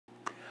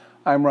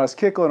I'm Russ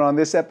Kickle, and on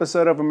this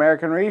episode of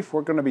American Reef,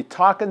 we're going to be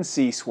talking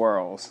sea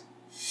swirls.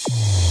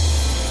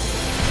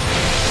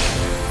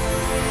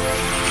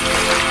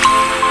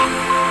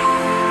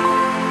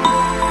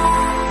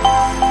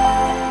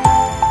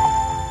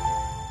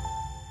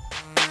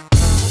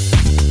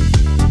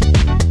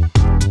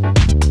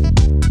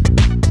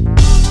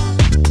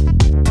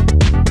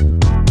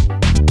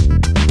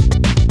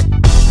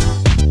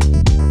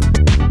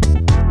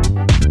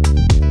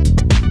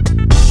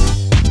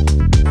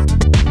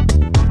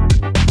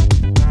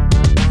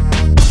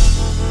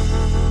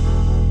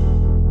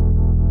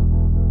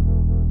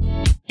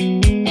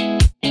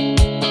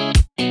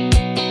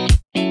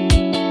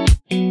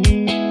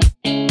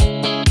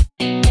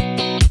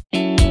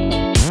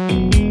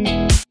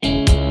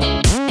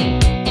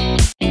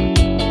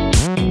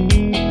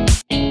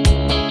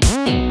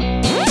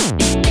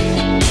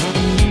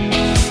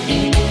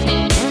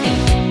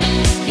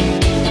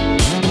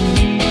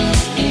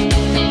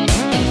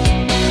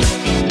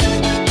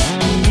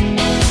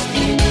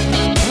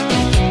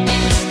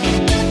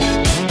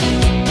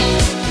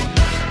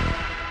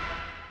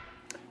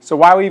 So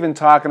why are we even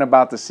talking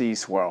about the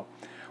SeaSwirl?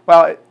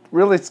 Well,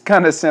 really it's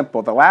kind of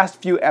simple. The last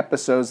few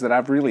episodes that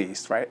I've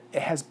released, right,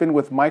 it has been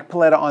with Mike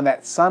Paletta on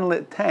that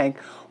sunlit tank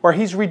where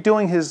he's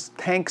redoing his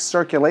tank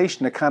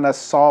circulation to kind of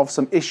solve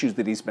some issues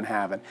that he's been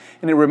having.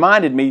 And it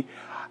reminded me,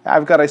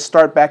 I've got to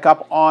start back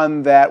up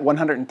on that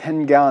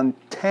 110-gallon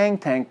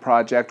tank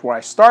project where I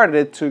started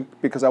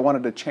it because I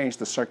wanted to change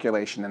the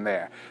circulation in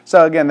there.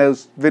 So again,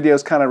 those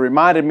videos kind of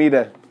reminded me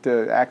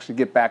to actually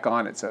get back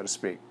on it, so to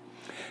speak.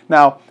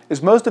 Now,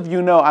 as most of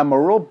you know, I'm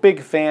a real big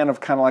fan of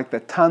kind of like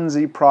the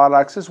Tunzi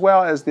products as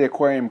well as the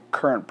Aquarium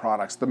Current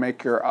products, the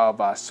maker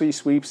of Sea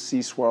Sweeps,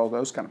 SeaSwirl,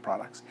 those kind of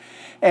products.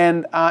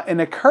 And it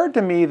occurred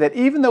to me that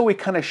even though we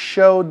kind of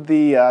showed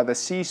the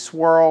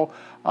SeaSwirl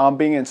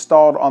being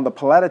installed on the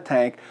Paletta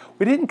tank,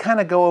 we didn't kind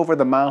of go over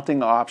the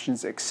mounting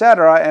options,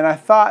 etc. And I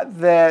thought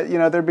that, you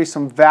know, there'd be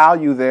some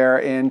value there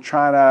in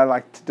trying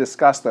to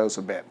discuss those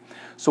a bit.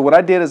 So what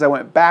I did is I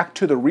went back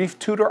to the Reef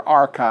Tutor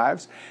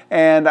archives,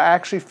 and I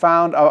actually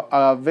found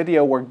a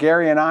video where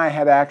Gary and I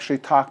had actually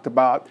talked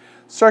about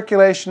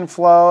circulation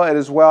flow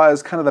as well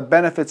as kind of the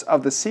benefits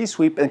of the Sea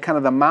Sweep and kind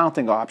of the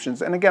mounting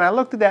options. And again, I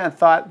looked at that and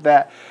thought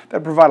that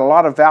that provide a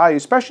lot of value,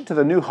 especially to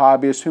the new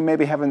hobbyists who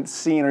maybe haven't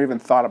seen or even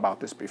thought about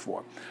this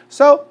before.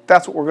 So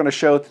that's what we're going to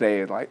show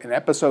today, like an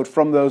episode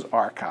from those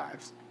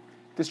archives.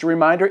 Just a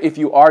reminder, if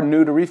you are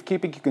new to reef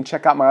keeping, you can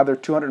check out my other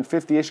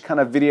 250-ish kind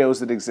of videos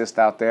that exist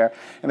out there,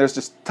 and there's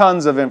just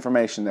tons of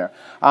information there.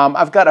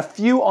 I've got a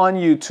few on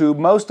YouTube.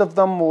 Most of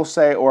them will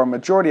say, or a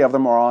majority of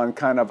them are on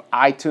kind of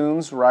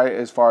iTunes, right,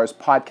 as far as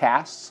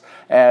podcasts,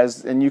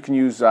 and you can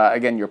use,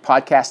 again, your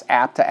podcast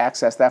app to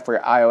access that for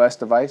your iOS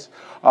device,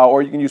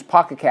 or you can use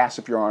Pocket Cast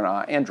if you're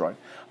on Android.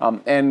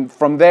 And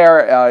from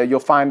there, you'll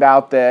find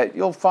out that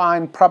you'll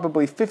find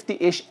probably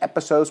 50-ish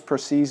episodes per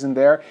season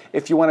there.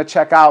 If you want to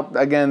check out,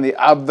 again, the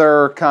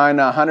other kind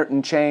of 100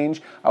 and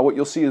change, what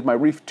you'll see is my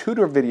Reef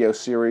Tutor video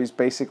series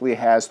basically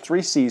has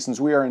 3 seasons.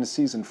 We are in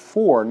season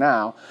 4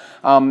 now.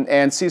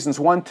 And seasons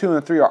 1, 2,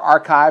 and 3 are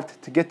archived.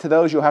 To get to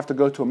those, you'll have to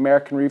go to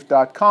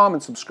AmericanReef.com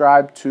and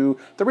subscribe to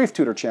the Reef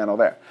Tutor channel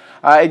there.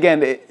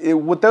 Again,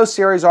 what those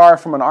series are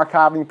from an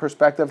archiving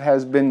perspective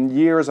has been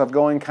years of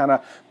going kind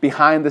of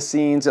behind the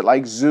scenes at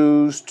like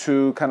zoos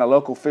to kind of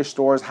local fish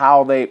stores,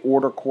 how they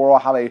order coral,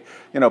 how they,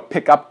 you know,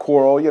 pick up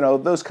coral, you know,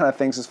 those kind of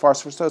things as far as,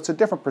 so it's a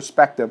different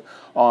perspective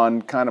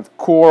on kind of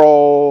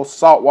coral,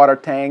 saltwater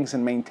tanks,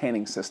 and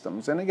maintaining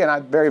systems. And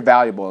again, very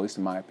valuable, at least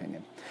in my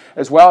opinion.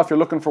 As well, if you're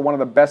looking for one of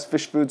the best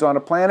fish foods on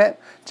the planet,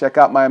 check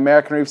out my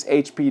American Reef's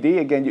HPD.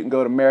 Again, you can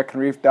go to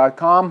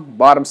AmericanReef.com.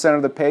 Bottom center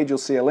of the page, you'll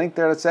see a link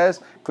there that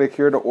says, click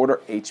here to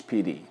order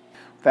HPD.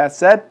 With that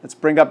said, let's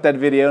bring up that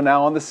video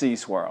now on the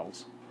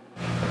SeaSwirls.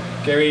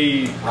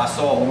 Gary,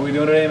 Russell, what are we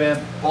doing today,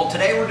 man? Well,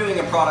 today we're doing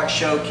a product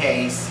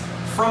showcase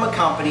from a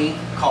company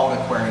called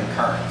Aquarium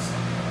Currents.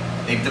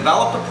 They've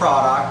developed a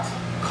product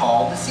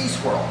called the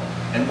SeaSwirl.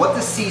 And what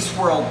the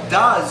SeaSwirl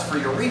does for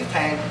your reef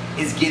tank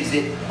is gives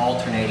it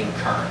alternating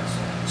currents.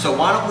 So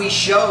why don't we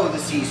show the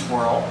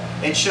SeaSwirl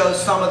and show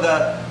some of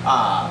the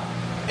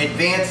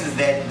advances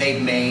that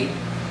they've made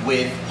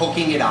with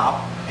hooking it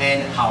up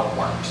and how it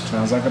works.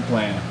 Sounds like a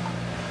plan.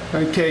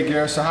 Okay,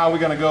 Gary, so how are we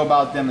going to go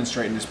about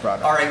demonstrating this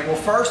product? All right, well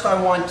first I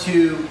want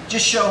to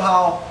just show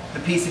how the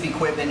piece of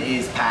equipment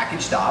is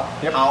packaged up,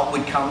 how it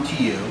would come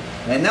to you.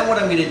 And then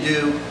what I'm going to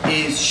do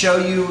is show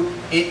you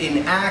it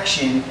in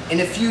action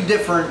in a few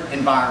different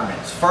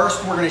environments.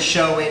 First, we're going to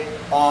show it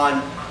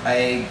on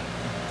a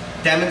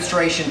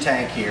demonstration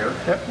tank here.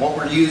 What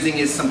we're using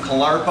is some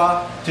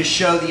Caulerpa to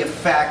show the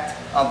effect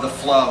of the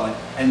flow.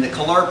 And the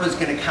Caulerpa is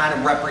going to kind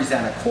of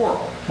represent a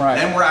coral.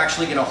 Then we're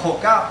actually going to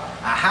hook up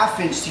a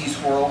 1/2-inch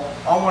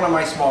SeaSwirl on one of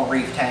my small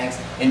reef tanks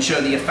and show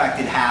the effect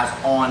it has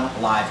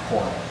on live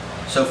coral.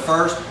 So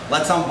first,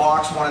 let's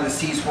unbox one of the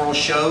SeaSwirls,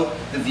 show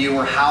the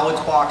viewer how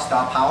it's boxed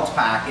up, how it's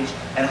packaged,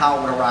 and how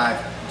it would arrive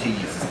to you.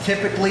 This is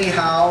typically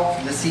how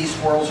the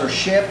SeaSwirls are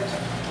shipped.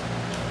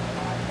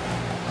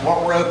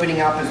 what we're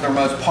opening up is their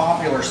most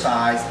popular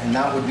size, and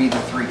that would be the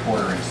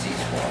 3/4 inch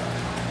SeaSwirl.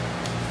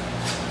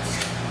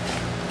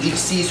 Each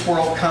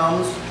SeaSwirl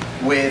comes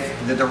with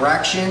the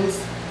directions,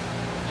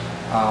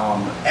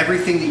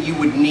 everything that you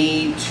would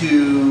need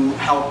to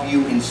help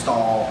you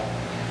install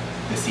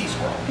the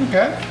SeaSwirl.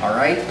 Okay. All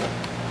right.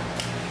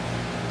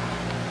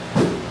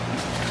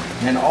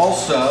 And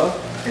also,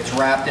 it's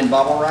wrapped in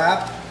bubble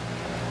wrap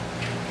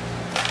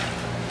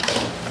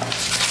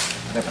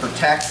that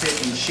protects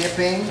it in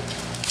shipping.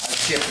 I've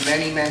shipped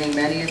many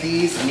of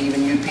these, and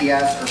even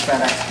UPS or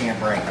FedEx can't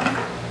break them.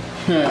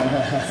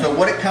 So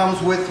what it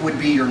comes with would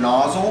be your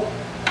nozzle,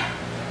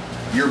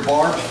 your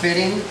barb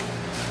fitting,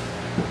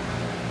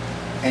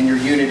 and your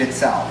unit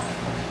itself.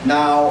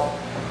 Now,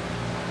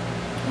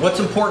 what's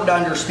important to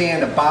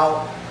understand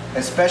about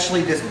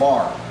especially this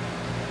barb,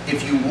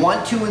 if you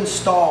want to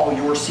install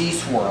your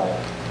SeaSwirl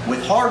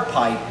with hard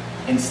pipe,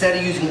 instead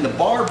of using the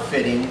barb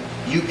fitting,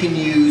 you can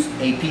use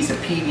a piece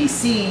of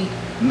PVC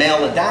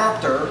male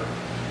adapter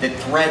that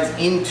threads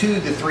into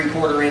the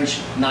 3/4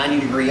 inch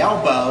 90-degree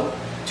elbow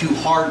to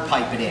hard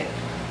pipe it in.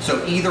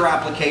 So either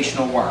application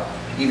will work,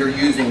 either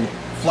using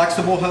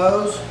flexible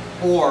hose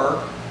or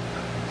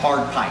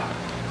hard pipe.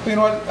 You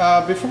know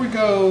what, before we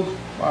go,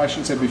 well, I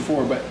shouldn't say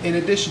before, but in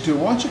addition to,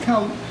 why don't you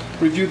kind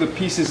of review the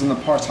pieces and the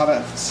parts, how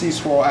that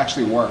SeaSwirl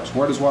actually works.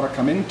 Where does water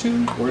come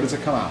into? Where does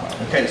it come out?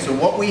 Okay, so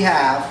what we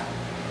have,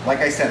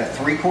 like I said, a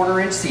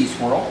 3/4 inch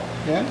SeaSwirl.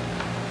 Yeah.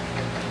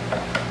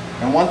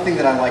 And one thing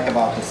that I like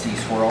about the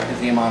SeaSwirl is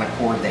the amount of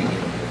cord they give you.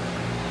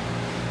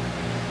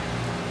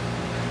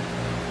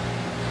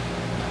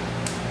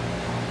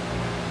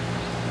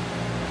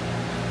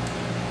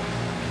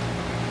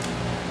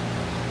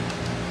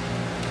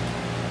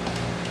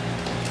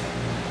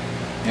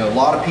 You know, a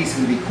lot of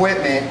pieces of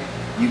equipment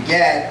you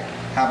get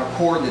have a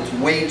cord that's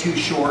way too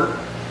short,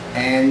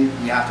 and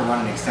you have to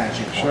run an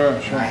extension cord.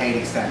 Sure, sure. I hate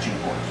extension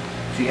cords.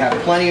 So you have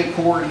plenty of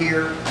cord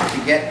here to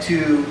get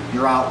to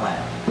your outlet.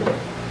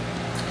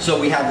 So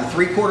we have the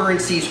 3/4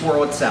 inch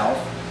SeaSwirl itself.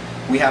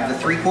 We have the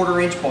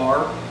 3/4 inch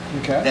barb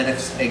that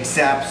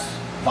accepts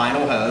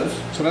vinyl hose.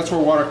 So that's where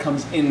water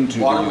comes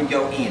into. Water would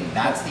go in.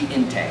 That's the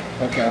intake.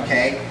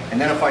 Okay. And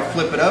then if I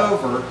flip it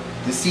over,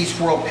 the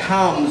SeaSwirl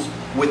comes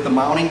with the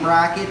mounting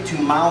bracket to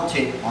mount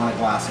it on a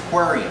glass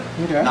aquarium.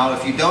 Now,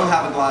 if you don't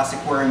have a glass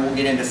aquarium, we'll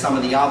get into some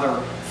of the other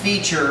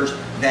features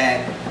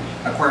that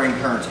Aquarium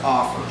Currents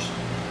offers.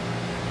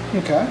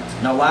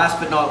 Now,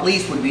 last but not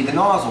least would be the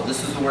nozzle.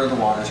 This is where the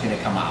water is going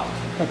to come out.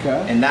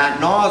 And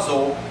that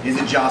nozzle is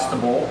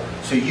adjustable,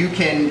 so you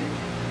can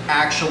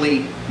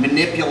actually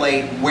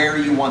manipulate where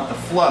you want the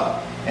flow.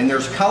 And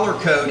there's color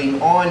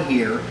coding on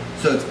here,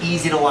 so it's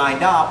easy to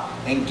line up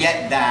and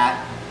get that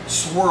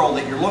swirl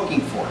that you're looking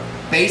for.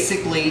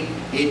 Basically,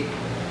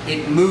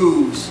 it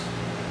moves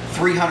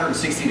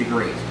 360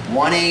 degrees,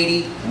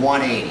 180,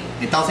 180.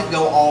 It doesn't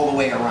go all the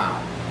way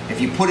around.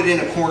 If you put it in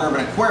a corner of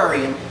an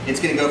aquarium, it's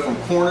going to go from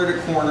corner to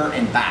corner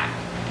and back.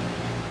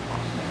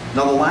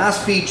 Now, the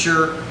last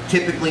feature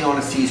typically on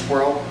a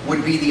SeaSwirl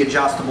would be the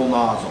adjustable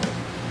nozzle.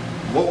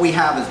 What we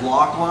have is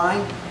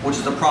Lockline, which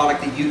is a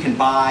product that you can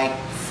buy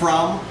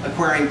from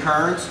Aquarium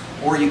Currents,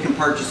 or you can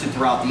purchase it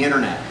throughout the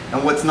internet.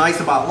 And what's nice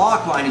about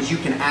Lockline is you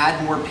can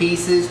add more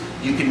pieces,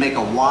 you can make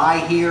a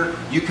Y here,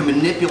 you can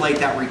manipulate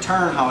that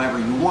return however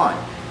you want.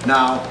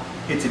 Now,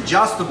 it's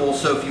adjustable,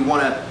 so if you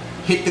want to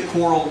hit the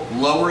coral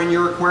lower in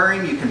your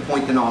aquarium, you can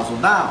point the nozzle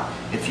down.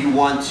 If you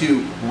want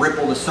to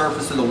ripple the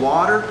surface of the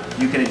water,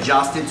 you can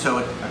adjust it so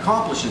it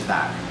accomplishes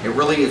that. It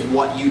really is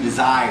what you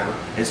desire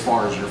as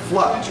far as your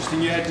flow.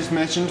 Interesting, you had just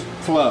mentioned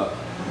flow.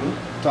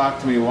 Talk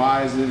to me,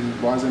 why is it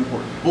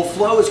important? Well,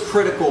 flow is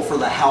critical for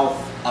the health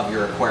of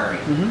your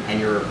aquarium and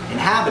your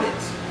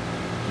inhabitants.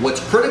 What's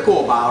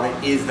critical about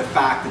it is the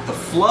fact that the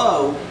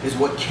flow is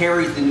what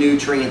carries the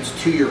nutrients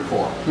to your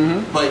coral.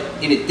 But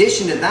in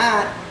addition to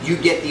that, you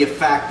get the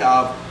effect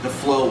of the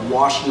flow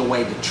washing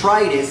away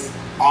detritus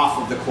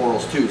off of the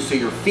corals too. So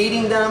you're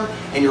feeding them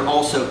and you're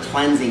also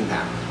cleansing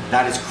them.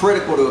 That is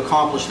critical to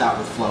accomplish that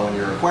with flow in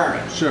your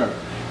aquarium. Sure.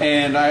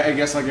 And I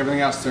guess like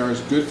everything else, there is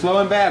good flow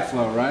and bad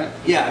flow, right?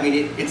 Yeah, I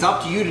mean, it's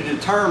up to you to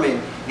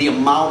determine the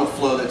amount of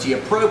flow that's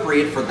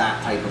appropriate for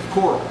that type of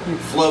coral.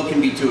 Flow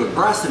can be too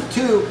aggressive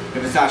too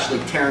if it's actually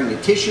tearing the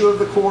tissue of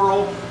the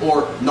coral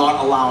or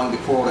not allowing the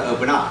coral to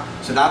open up.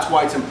 So that's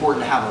why it's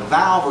important to have a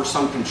valve or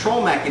some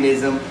control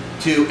mechanism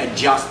to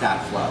adjust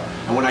that flow.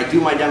 And when I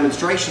do my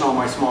demonstration on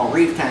my small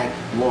reef tank,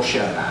 we'll show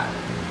that.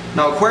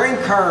 Now, Aquarium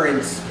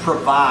Currents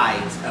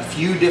provides a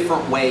few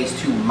different ways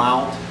to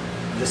mount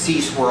the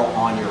SeaSwirl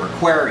on your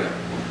aquarium.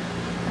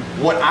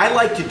 What I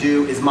like to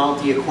do is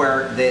mount the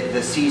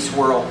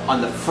SeaSwirl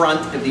on the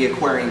front of the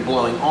aquarium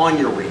blowing on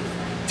your reef.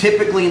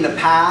 Typically in the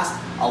past,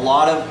 a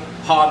lot of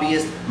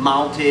hobbyists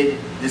mounted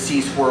the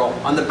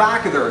SeaSwirl on the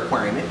back of their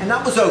aquarium, and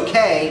that was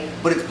okay,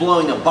 but it's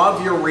blowing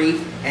above your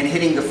reef and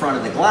hitting the front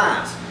of the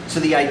glass. So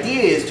the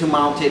idea is to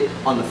mount it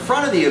on the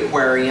front of the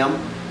aquarium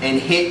and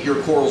hit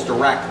your corals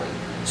directly.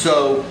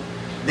 So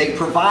they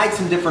provide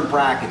some different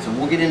brackets, and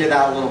we'll get into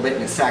that a little bit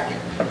in a second.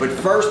 But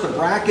first, the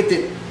bracket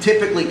that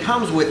typically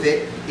comes with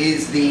it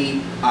is the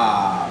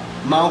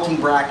mounting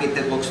bracket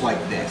that looks like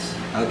this,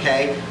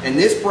 okay? And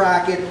this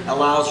bracket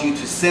allows you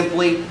to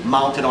simply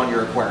mount it on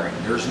your aquarium.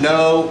 There's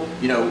no,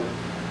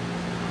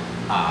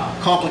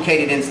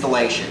 complicated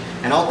installation.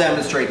 And I'll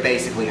demonstrate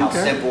basically how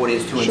simple it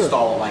is to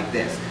install it like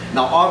this.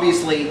 Now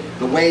obviously,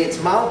 the way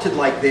it's mounted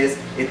like this,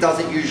 it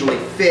doesn't usually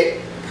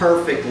fit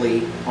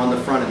perfectly on the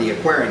front of the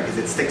aquarium because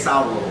it sticks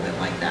out a little bit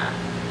like that.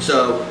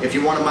 So if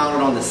you want to mount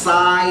it on the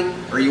side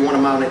or you want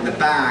to mount it in the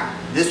back,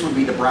 this would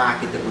be the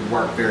bracket that would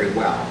work very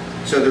well.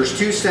 So there's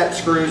 2 set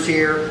screws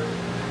here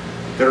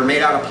that are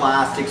made out of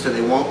plastic so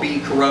they won't be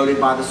corroded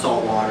by the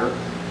salt water.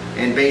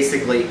 And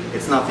basically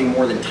it's nothing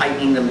more than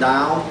tightening them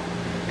down,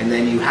 and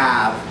then you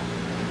have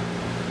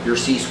your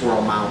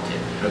SeaSwirl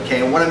mounted.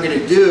 Okay, and what I'm going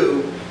to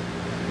do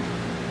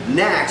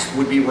next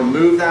would be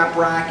remove that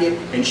bracket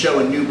and show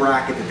a new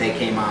bracket that they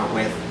came out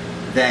with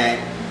that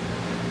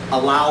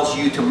allows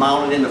you to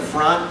mount it in the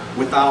front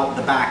without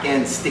the back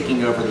end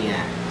sticking over the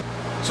end.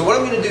 So what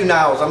I'm going to do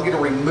now is I'm going to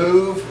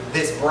remove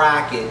this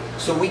bracket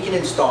so we can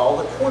install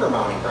the corner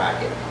mounting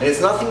bracket. And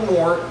it's nothing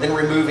more than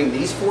removing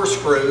these 4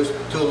 screws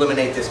to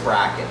eliminate this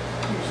bracket.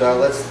 So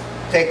let's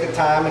take the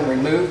time and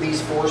remove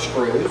these 4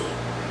 screws.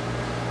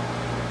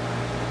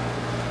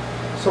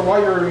 So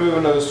while you're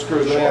removing those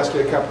screws, let me ask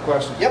you a couple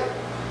questions. Yep.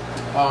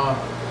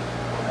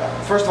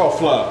 First of all,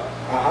 flow.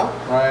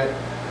 Right?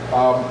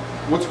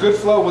 What's good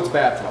flow? What's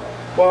bad flow?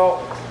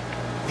 Well,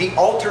 the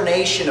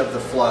alternation of the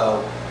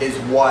flow is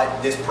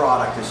what this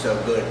product is so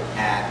good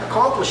at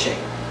accomplishing.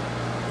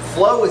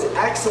 Flow is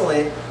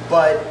excellent,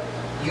 but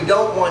you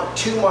don't want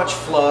too much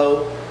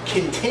flow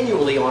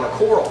continually on a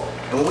coral.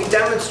 And when we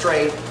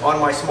demonstrate on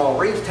my small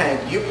reef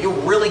tank,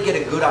 you'll really get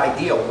a good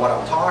idea of what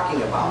I'm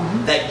talking about.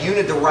 That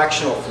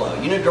unidirectional flow.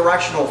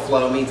 Unidirectional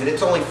flow means that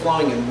it's only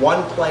flowing in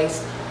one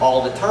place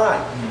all the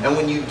time. And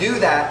when you do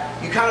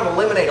that, you kind of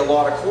eliminate a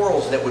lot of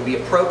corals that would be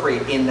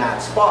appropriate in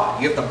that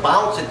spot. You have to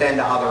bounce it then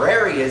to other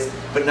areas,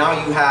 but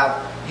now you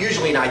have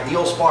usually an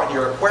ideal spot in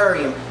your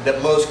aquarium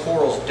that most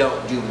corals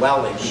don't do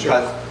well in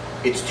because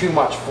it's too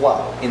much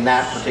flow in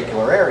that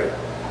particular area.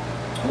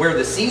 Where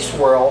the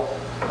SeaSwirl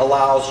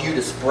allows you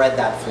to spread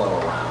that flow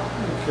around.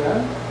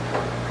 Okay.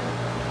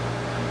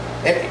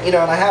 And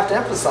and I have to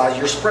emphasize,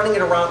 you're spreading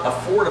it around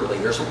affordably.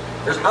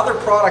 There's other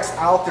products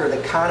out there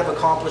that kind of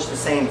accomplish the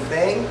same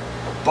thing,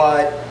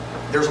 but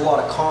there's a lot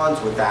of cons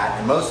with that,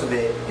 and most of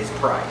it is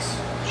price.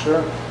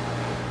 Sure.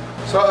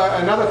 So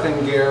another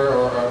thing, Gare,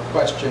 or a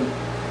question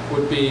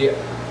would be,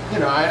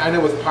 I know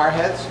with par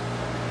heads,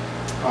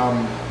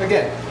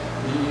 again,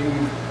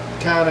 you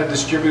kind of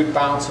distribute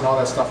bounce and all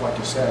that stuff like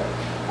you said.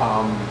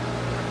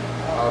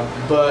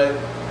 But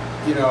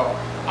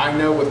I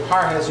know with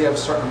par heads you have a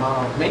certain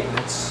amount of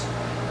maintenance,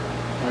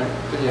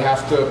 right, that you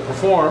have to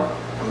perform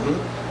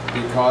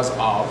because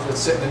of it's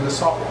sitting in the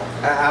salt water.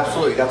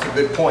 Absolutely, that's a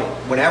good point.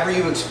 Whenever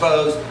you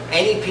expose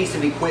any piece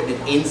of equipment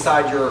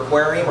inside your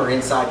aquarium or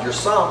inside your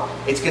sump,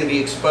 it's going to be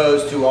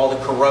exposed to all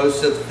the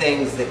corrosive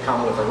things that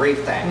come with a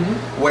reef tank.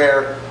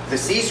 Where the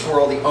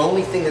SeaSwirl, the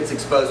only thing that's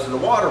exposed to the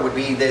water would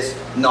be this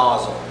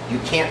nozzle. You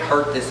can't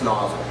hurt this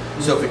nozzle.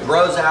 So if it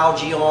grows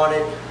algae on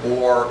it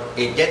or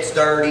it gets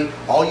dirty,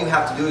 all you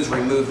have to do is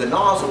remove the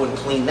nozzle and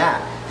clean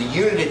that. The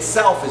unit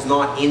itself is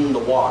not in the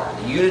water.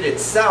 The unit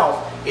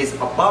itself is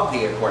above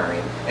the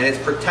aquarium, and it's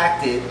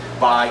protected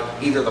by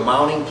either the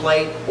mounting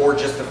plate or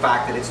just the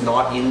fact that it's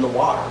not in the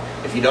water.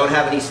 If you don't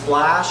have any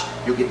splash,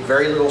 you'll get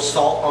very little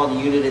salt on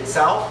the unit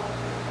itself.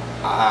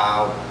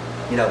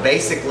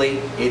 Basically,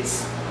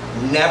 it's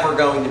never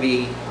going to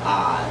be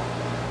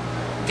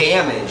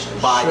damaged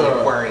by the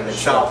aquarium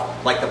itself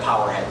like the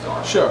power heads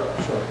are. Sure.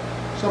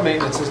 So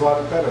maintenance is a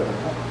lot better than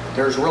that.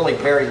 There's really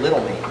very little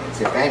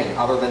maintenance, if any,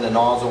 other than the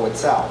nozzle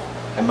itself.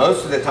 And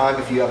most of the time,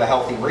 if you have a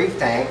healthy reef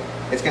tank,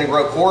 it's going to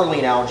grow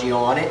coralline algae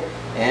on it,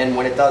 and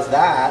when it does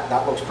that,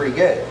 that looks pretty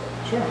good.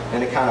 Sure.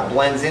 And it kind of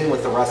blends in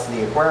with the rest of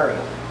the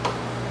aquarium.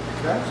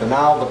 Okay. So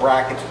now the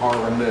brackets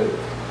are removed.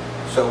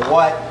 So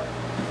what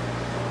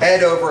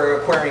Ed over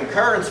at Aquarium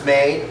Currents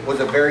made was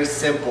a very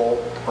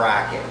simple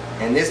bracket.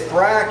 And this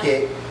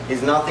bracket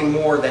is nothing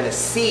more than a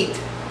seat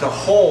to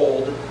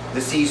hold the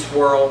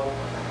SeaSwirl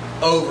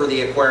over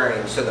the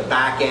aquarium so the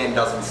back end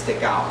doesn't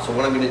stick out. So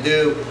what I'm going to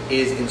do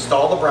is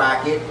install the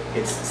bracket.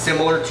 It's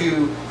similar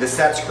to the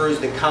set screws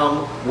that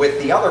come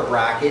with the other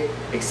bracket,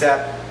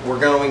 except we're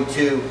going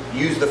to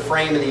use the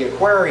frame of the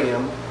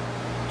aquarium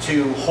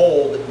to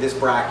hold this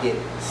bracket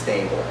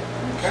stable.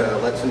 Okay. So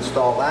let's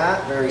install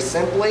that very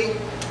simply.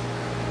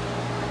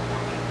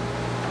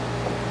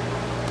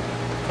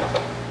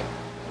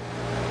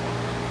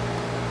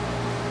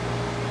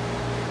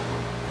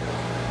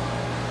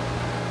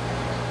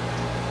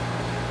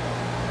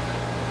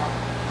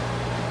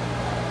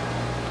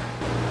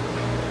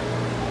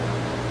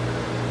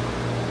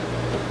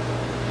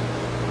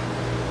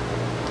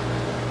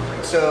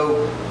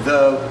 So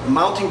the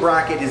mounting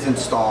bracket is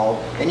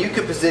installed, and you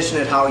can position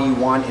it how you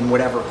want in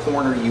whatever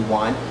corner you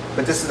want,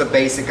 but this is a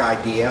basic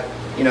idea.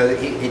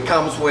 It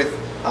comes with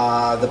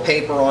the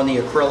paper on the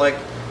acrylic.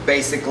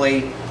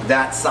 Basically,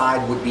 that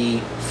side would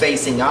be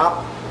facing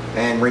up,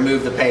 and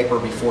remove the paper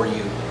before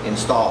you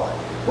install it.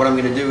 What I'm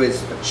going to do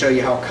is show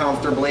you how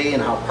comfortably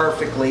and how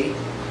perfectly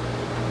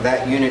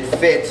that unit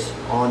fits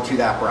onto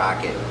that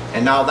bracket.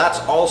 And now that's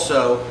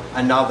also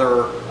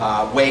another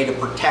way to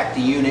protect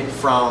the unit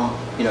from,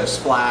 you know,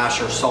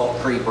 splash or salt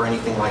creep or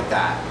anything like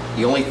that.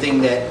 The only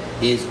thing that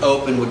is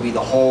open would be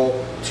the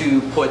hole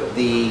to put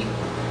the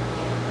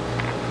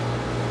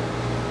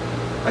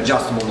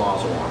adjustable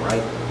nozzle on,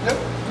 right? Yep.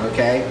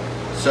 Okay,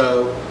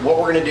 so what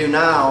we're going to do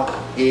now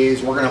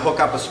is we're going to hook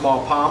up a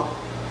small pump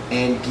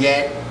and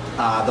get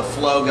the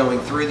flow going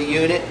through the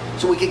unit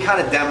so we can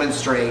kind of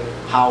demonstrate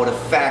how it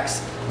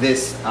affects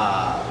this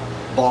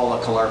ball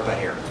of caulerpa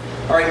here.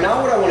 All right,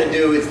 now what I want to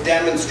do is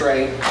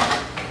demonstrate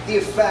the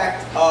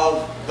effect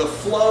of the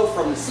flow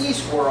from the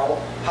SeaSwirl,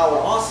 how it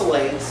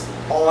oscillates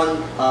on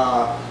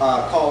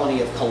a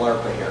colony of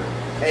caulerpa here.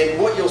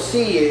 And what you'll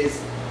see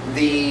is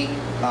the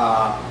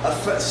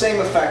same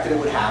effect that it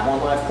would have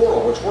on live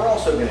coral, which we're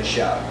also going to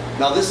show.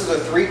 Now this is a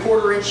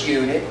 3/4 inch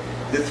unit.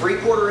 The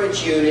 3/4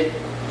 inch unit,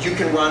 you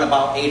can run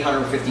about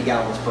 850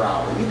 gallons per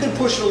hour. You can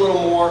push it a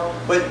little more,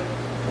 but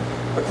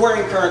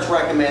Aquarium Currents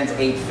recommends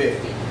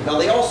 850. Now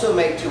they also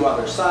make two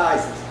other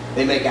sizes.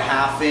 They make a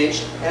 1/2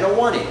 inch and a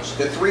 1 inch.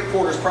 The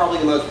 3/4 is probably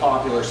the most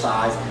popular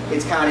size.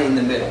 It's kind of in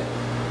the middle.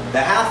 The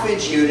 1/2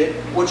 inch unit,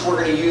 which we're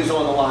going to use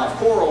on the live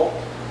coral,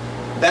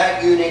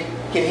 that unit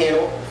can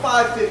handle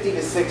 550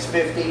 to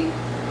 650.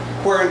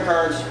 Aquarium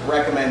Currents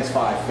recommends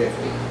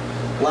 550.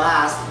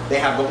 Last, they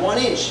have the 1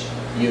 inch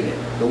unit.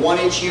 The 1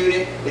 inch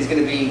unit is going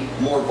to be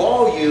more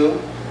volume.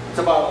 It's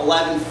about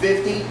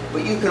 1150,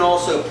 but you can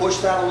also push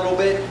that a little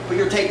bit, but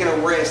you're taking a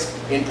risk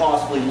in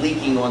possibly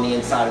leaking on the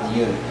inside of the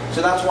unit.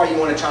 So that's why you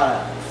want to try to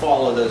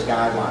follow those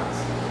guidelines.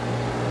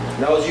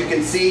 Now as you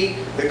can see,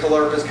 the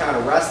caulerpa is kind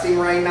of resting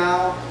right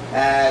now.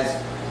 As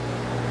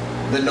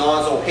the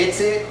nozzle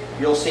hits it,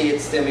 you'll see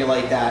it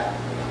stimulate that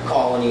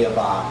colony of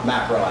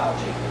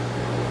macroalgae.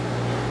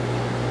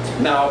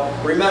 Now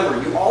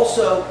remember, you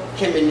also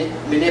can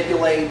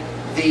manipulate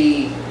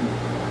the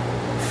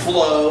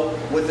flow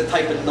with the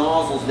type of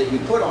nozzles that you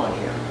put on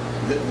here.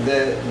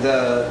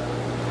 The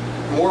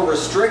more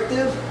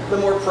restrictive, the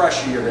more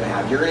pressure you're going to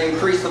have. You're going to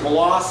increase the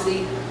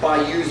velocity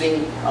by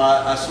using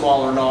a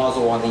smaller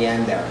nozzle on the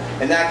end there.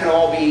 And that can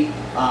all be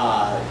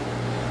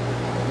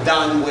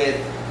done with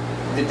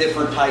the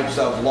different types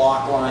of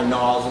lock line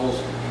nozzles.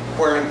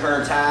 Aquarium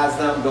Currents has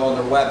them. Go on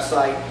their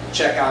website,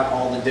 check out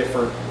all the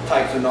different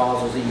types of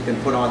nozzles that you can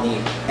put on the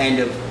end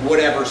of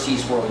whatever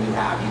SeaSwirl you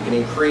have. You can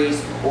increase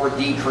or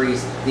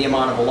decrease the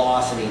amount of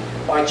velocity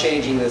by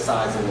changing the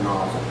size of the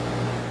nozzle.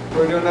 What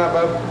are we doing now,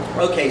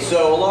 Bob? Okay,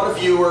 so a lot of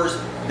viewers,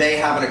 they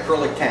have an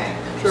acrylic tank.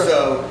 Sure.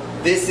 So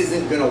this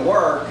isn't going to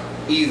work,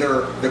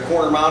 either the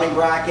corner mounting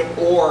bracket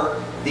or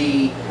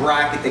the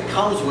bracket that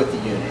comes with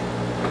the unit.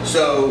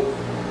 So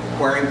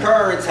Aquarium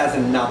Currents has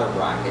another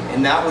bracket,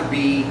 and that would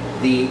be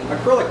the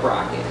acrylic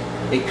bracket.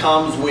 It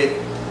comes with,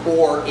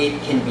 or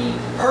it can be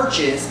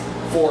purchased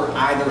for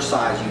either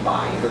size you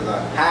buy, either the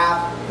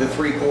 1/2, the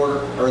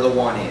 3/4, or the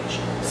 1 inch.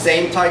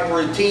 Same type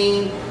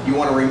routine. You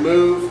want to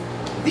remove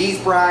these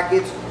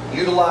brackets,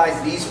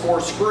 utilize these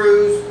 4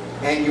 screws,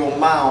 and you'll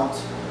mount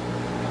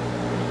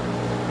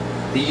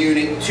the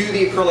unit to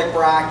the acrylic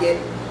bracket,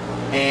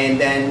 and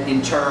then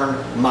in turn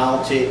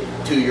mount it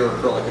to your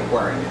acrylic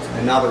aquarium. It's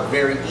another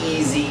very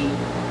easy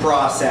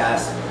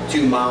process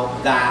to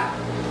mount that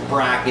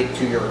bracket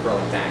to your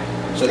acrylic tank.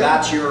 So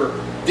that's your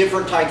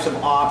different types of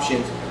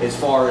options as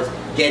far as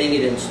getting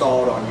it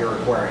installed on your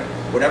aquarium.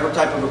 Whatever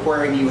type of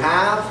aquarium you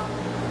have,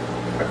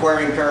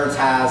 Aquarium Currents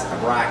has a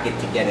bracket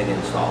to get it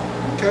installed.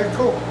 Okay,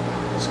 cool.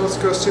 So let's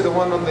go see the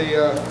one on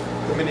the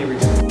mini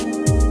reef.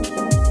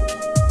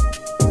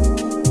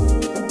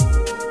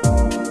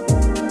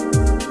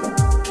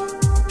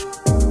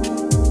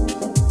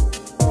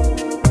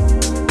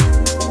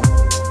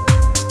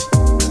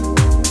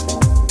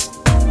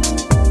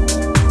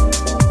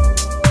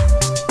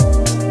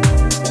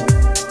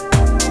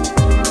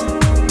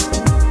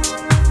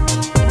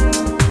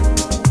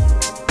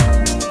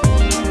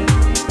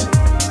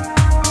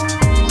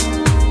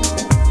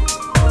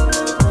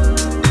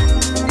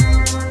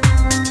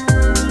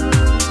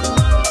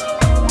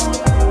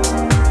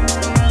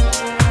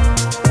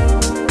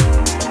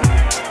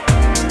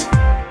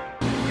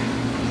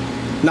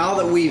 Now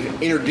that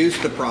we've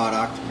introduced the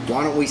product,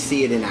 why don't we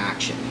see it in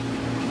action?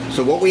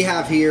 So what we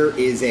have here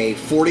is a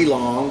 40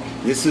 long.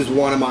 This is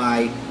one of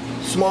my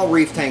small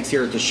reef tanks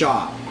here at the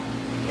shop.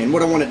 And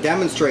what I want to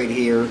demonstrate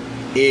here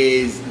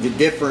is the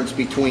difference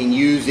between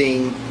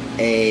using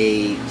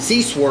a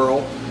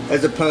SeaSwirl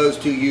as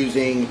opposed to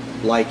using,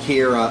 like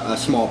here, a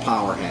small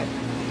power head.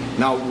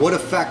 Now what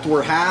effect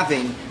we're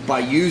having by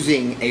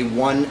using a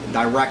one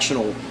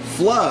directional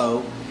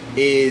flow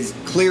is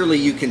clearly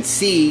you can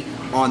see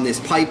on this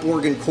pipe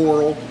organ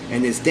coral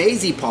and this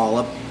daisy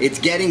polyp, it's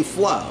getting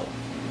flow.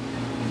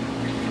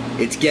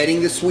 It's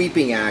getting the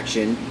sweeping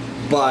action,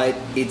 but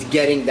it's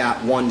getting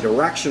that one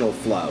directional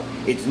flow.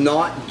 It's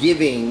not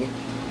giving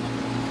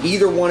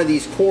either one of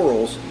these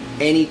corals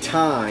any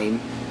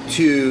time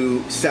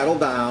to settle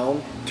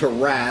down, to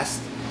rest,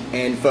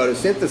 and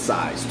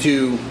photosynthesize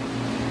to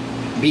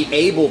be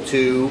able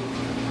to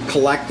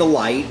collect the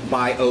light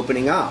by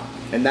opening up.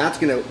 And that's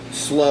going to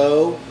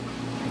slow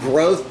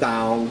growth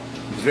down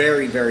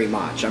very, very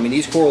much. I mean,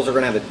 these corals are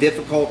going to have a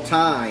difficult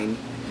time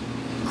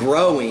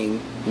growing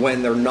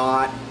when they're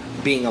not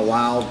being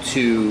allowed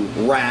to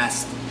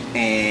rest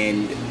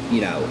and,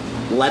 you know,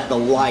 let the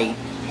light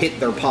hit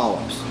their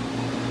polyps.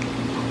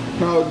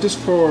 Now, just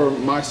for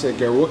my sake,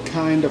 Gary, what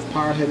kind of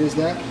powerhead is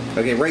that?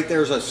 Okay, right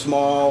there's a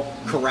small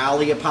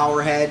Corallia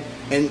powerhead,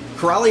 and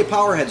Corallia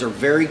powerheads are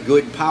very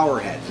good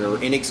powerheads.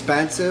 They're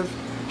inexpensive,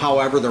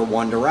 however, they're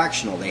one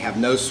directional. They have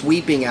no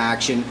sweeping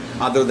action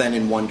other than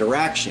in one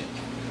direction.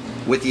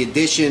 With the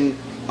addition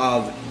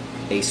of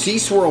a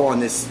SeaSwirl on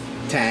this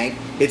tank,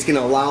 it's going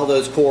to allow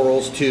those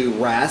corals to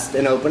rest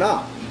and open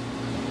up.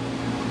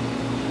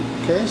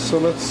 Okay, so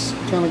let's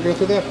kind of go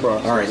through that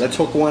process. All right, let's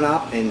hook one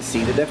up and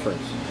see the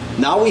difference.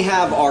 Now we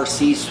have our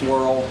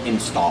SeaSwirl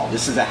installed.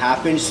 This is a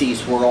 1/2-inch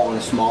SeaSwirl and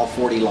a small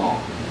 40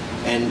 long.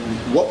 And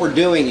what we're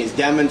doing is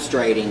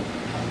demonstrating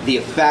the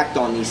effect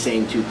on these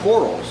same two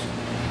corals.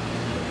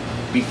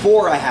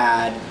 Before I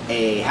had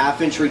a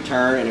 1/2-inch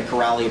return and a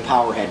Corallia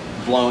powerhead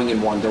blowing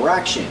in one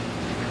direction.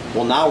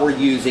 Well, now we're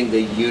using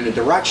the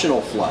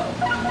unidirectional flow.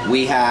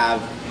 We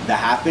have the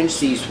 1/2-inch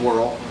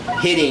SeaSwirl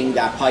hitting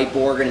that pipe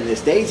organ and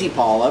this daisy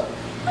polyp,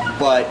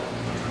 but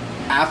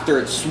after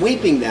it's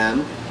sweeping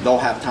them, they'll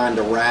have time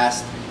to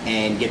rest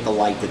and get the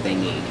light that they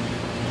need.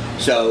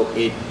 So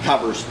it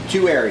covers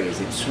two areas.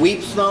 It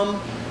sweeps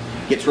them,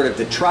 gets rid of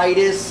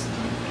detritus,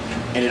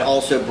 and it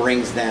also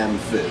brings them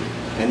food.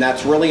 And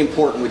that's really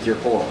important with your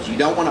corals. You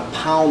don't want to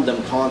pound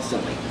them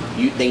constantly.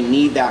 They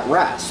need that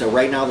rest. So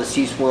right now the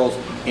SeaSwirl's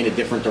in a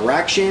different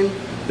direction.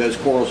 Those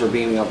corals are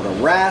being able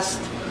to rest.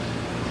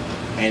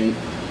 And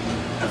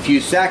a few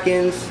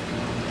seconds,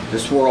 the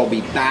swirl will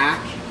be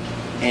back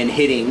and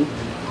hitting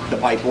the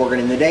pipe organ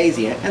and the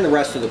daisy, and the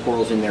rest of the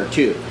corals in there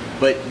too.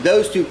 But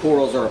those two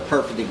corals are a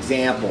perfect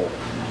example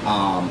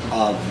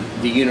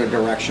of the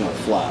unidirectional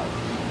flow.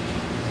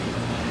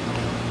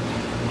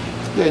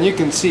 Yeah, and you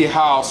can see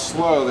how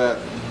slow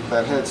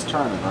that head's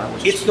turning,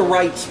 right? It's the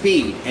right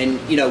speed, and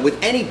you know, with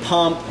any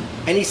pump,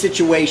 any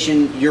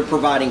situation you're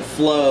providing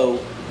flow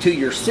to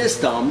your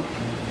system,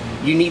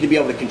 you need to be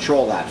able to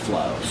control that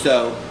flow.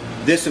 So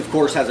this of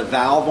course has a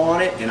valve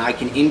on it, and I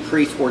can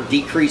increase or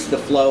decrease the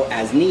flow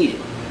as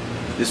needed.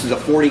 This is a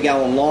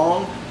 40-gallon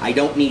long. I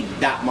don't need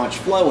that much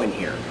flow in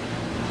here.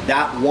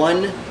 That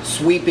one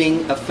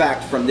sweeping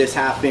effect from this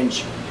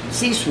 1/2-inch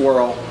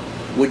SeaSwirl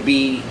would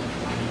be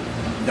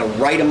the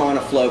right amount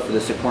of flow for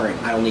this aquarium.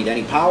 I don't need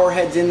any power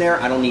heads in there.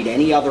 I don't need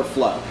any other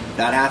flow.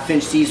 That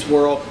 1/2-inch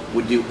SeaSwirl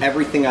would do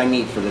everything I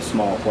need for this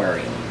small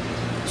aquarium.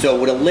 So it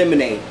would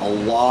eliminate a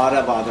lot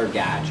of other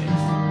gadgets.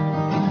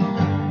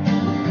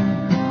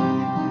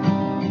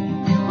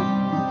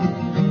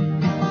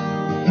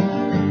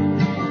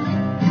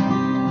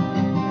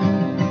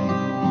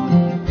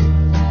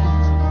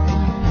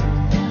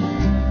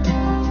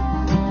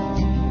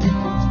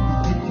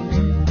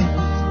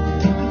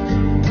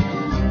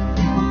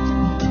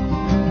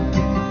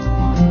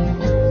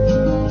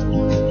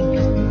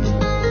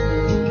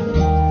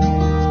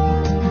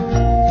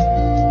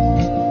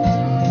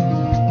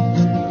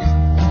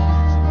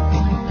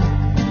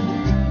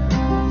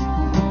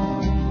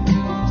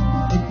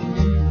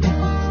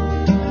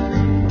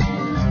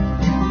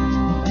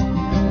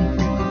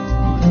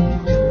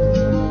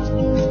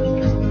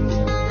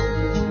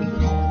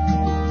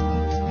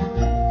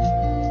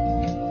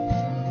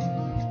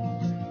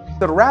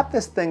 So to wrap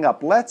this thing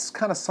up, let's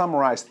kind of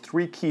summarize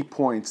 3 key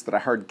points that I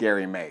heard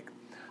Gary make.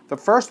 The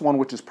first one,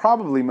 which is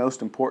probably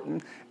most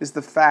important, is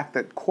the fact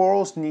that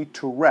corals need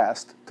to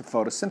rest to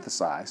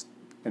photosynthesize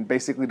and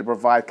basically to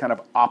provide kind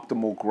of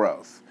optimal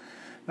growth.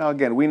 Now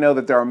again, we know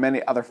that there are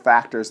many other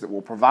factors that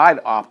will provide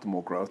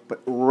optimal growth,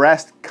 but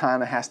rest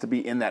kind of has to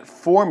be in that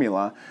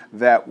formula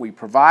that we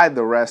provide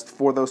the rest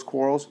for those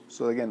corals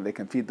so again they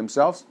can feed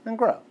themselves and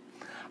grow.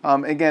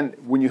 Again,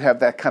 when you have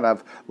that kind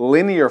of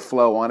linear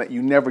flow on it,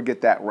 you never get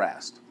that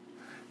rest.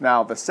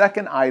 Now, the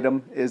second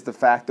item is the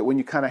fact that when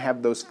you kind of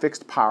have those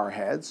fixed power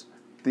heads,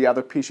 the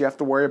other piece you have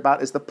to worry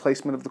about is the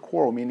placement of the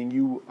coral, meaning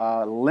you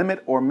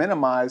limit or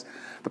minimize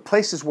the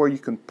places where you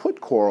can put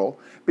coral,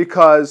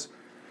 because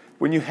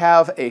when you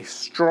have a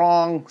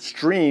strong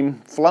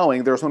stream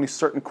flowing, there's only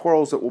certain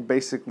corals that will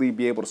basically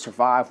be able to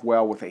survive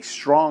well with a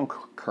strong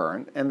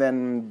current, and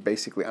then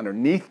basically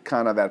underneath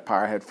kind of that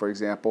power head, for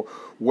example,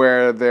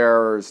 where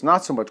there's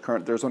not so much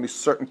current, there's only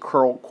certain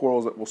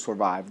corals that will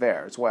survive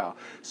there as well.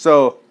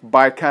 So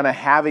by kind of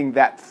having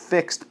that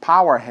fixed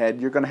power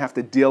head, you're going to have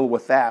to deal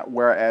with that,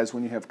 whereas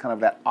when you have kind of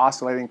that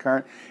oscillating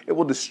current, it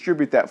will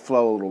distribute that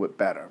flow a little bit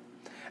better.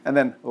 And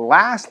then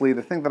lastly,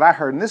 the thing that I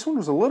heard, and this one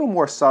was a little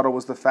more subtle,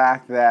 was the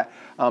fact that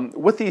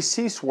with these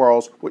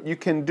SeaSwirls, what you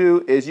can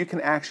do is you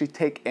can actually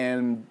take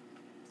and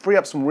free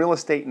up some real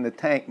estate in the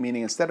tank,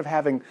 meaning instead of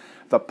having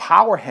the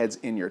power heads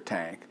in your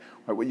tank,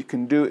 Right, what you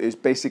can do is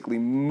basically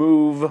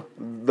move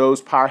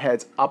those power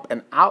heads up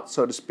and out,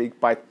 so to speak,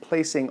 by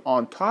placing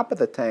on top of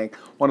the tank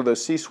one of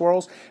those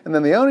SeaSwirls, and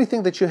then the only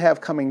thing that you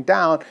have coming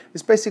down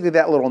is basically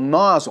that little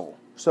nozzle.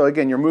 So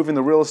again, you're moving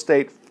the real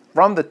estate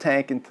from the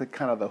tank into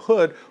kind of the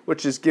hood,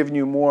 which is giving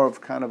you more of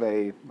kind of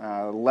a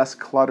less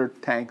cluttered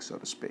tank, so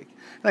to speak.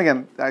 And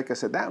again, like I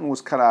said, that one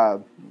was kind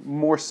of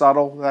more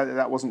subtle.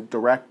 That wasn't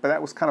direct, but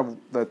that was kind of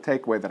the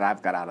takeaway that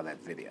I've got out of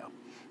that video.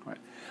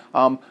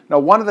 Now,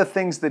 one of the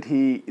things that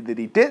he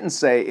didn't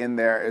say in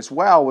there as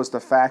well was the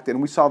fact, and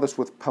we saw this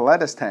with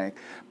Paletti's tank,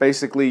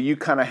 basically you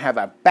kind of have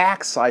a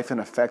back siphon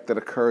effect that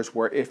occurs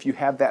where if you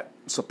have that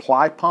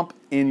supply pump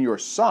in your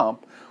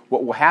sump,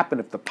 what will happen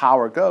if the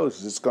power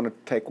goes is it's going to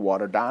take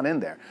water down in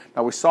there.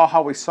 Now, we saw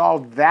how we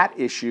solved that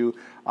issue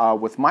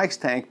with Mike's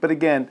tank, but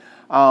again,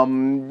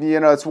 you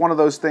know, it's one of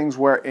those things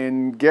where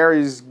in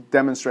Gary's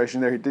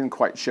demonstration there, he didn't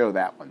quite show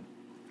that one.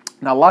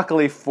 Now,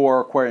 luckily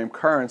for Aquarium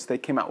Currents, they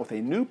came out with a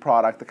new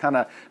product that kind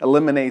of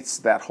eliminates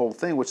that whole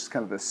thing, which is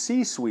kind of the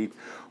Sea Sweep,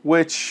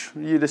 which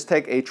you just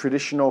take a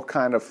traditional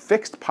kind of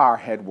fixed power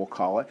head, we'll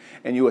call it,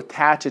 and you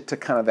attach it to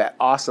kind of that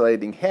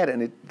oscillating head,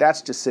 and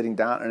that's just sitting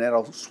down, and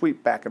it'll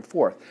sweep back and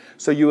forth.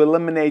 So you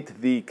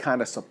eliminate the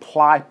kind of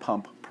supply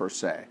pump per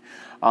se.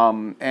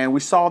 And we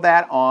saw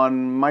that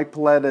on Mike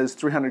Paletti's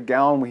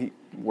 300-gallon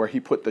where he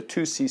put the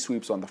two Sea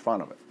Sweeps on the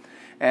front of it.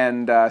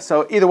 And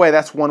so either way,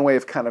 that's one way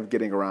of kind of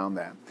getting around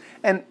that.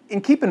 And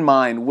keep in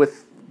mind,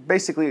 with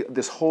basically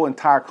this whole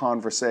entire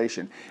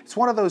conversation, it's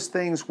one of those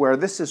things where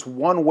this is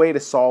one way to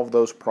solve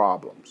those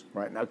problems,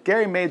 right? Now,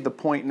 Gary made the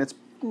point, and it's,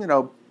 you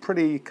know,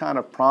 pretty kind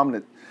of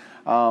prominent,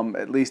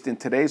 at least in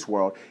today's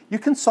world. You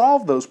can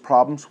solve those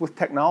problems with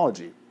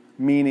technology,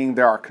 meaning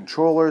there are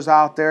controllers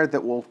out there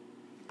that will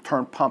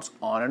turn pumps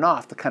on and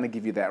off to kind of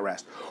give you that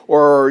rest.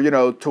 Or, you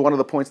know, to one of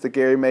the points that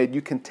Gary made,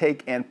 you can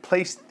take and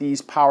place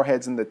these power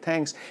heads in the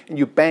tanks and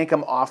you bank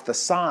them off the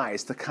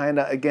sides to kind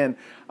of, again,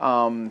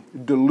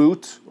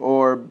 dilute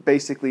or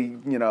basically,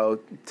 you know,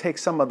 take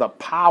some of the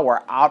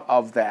power out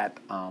of that,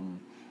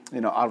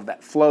 you know, out of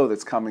that flow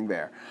that's coming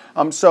there.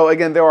 So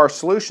again, there are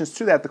solutions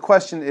to that. The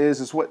question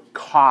is what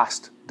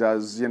cost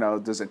does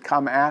it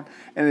come at,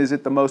 and is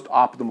it the most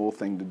optimal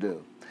thing to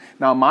do?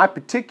 Now, in my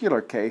particular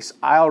case,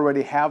 I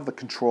already have the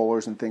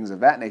controllers and things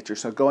of that nature.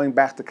 So going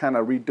back to kind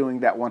of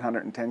redoing that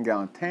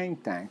 110-gallon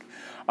tank,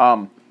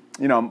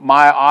 you know,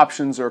 my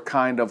options are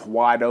kind of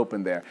wide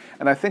open there.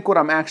 And I think what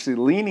I'm actually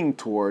leaning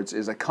towards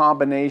is a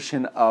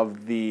combination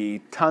of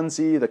the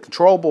Tunzi, the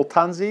controllable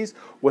Tunzis,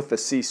 with the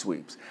Sea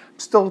Sweeps. I'm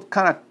still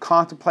kind of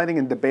contemplating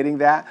and debating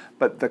that,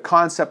 but the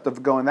concept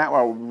of going that way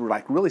will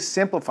like really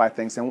simplify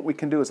things. And what we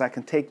can do is I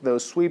can take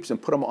those sweeps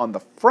and put them on the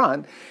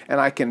front,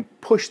 and I can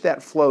push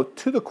that flow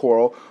to the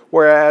coral,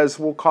 whereas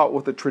we'll call it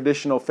with the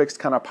traditional fixed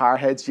kind of power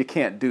heads, you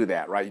can't do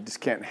that, right? You just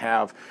can't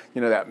have,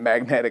 you know, that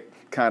magnetic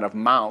kind of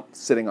mount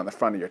sitting on the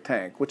front of your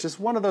tank, which is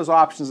one of those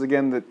options,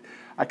 again, that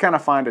I kind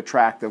of find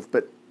attractive,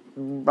 but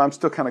I'm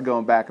still kind of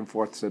going back and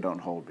forth, so don't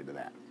hold me to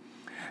that.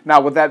 Now,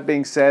 with that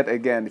being said,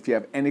 again, if you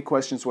have any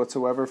questions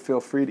whatsoever,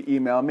 feel free to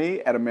email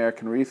me at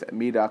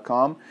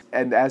AmericanReef@me.com.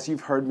 And as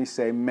you've heard me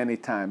say many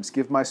times,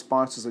 give my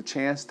sponsors a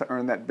chance to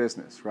earn that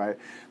business, right?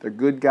 They're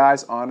good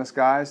guys, honest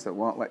guys that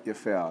won't let you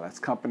fail. That's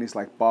companies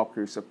like Bulk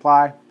Reef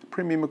Supply,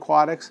 Premium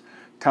Aquatics,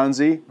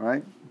 Tunzi,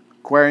 right?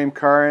 Aquarium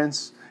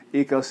Currents,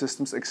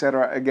 Ecosystems,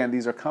 etc. Again,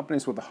 these are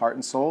companies with a heart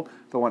and soul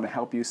that want to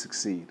help you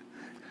succeed.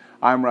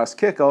 I'm Russ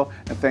Kickle,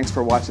 and thanks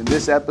for watching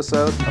this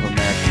episode of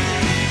American Reef.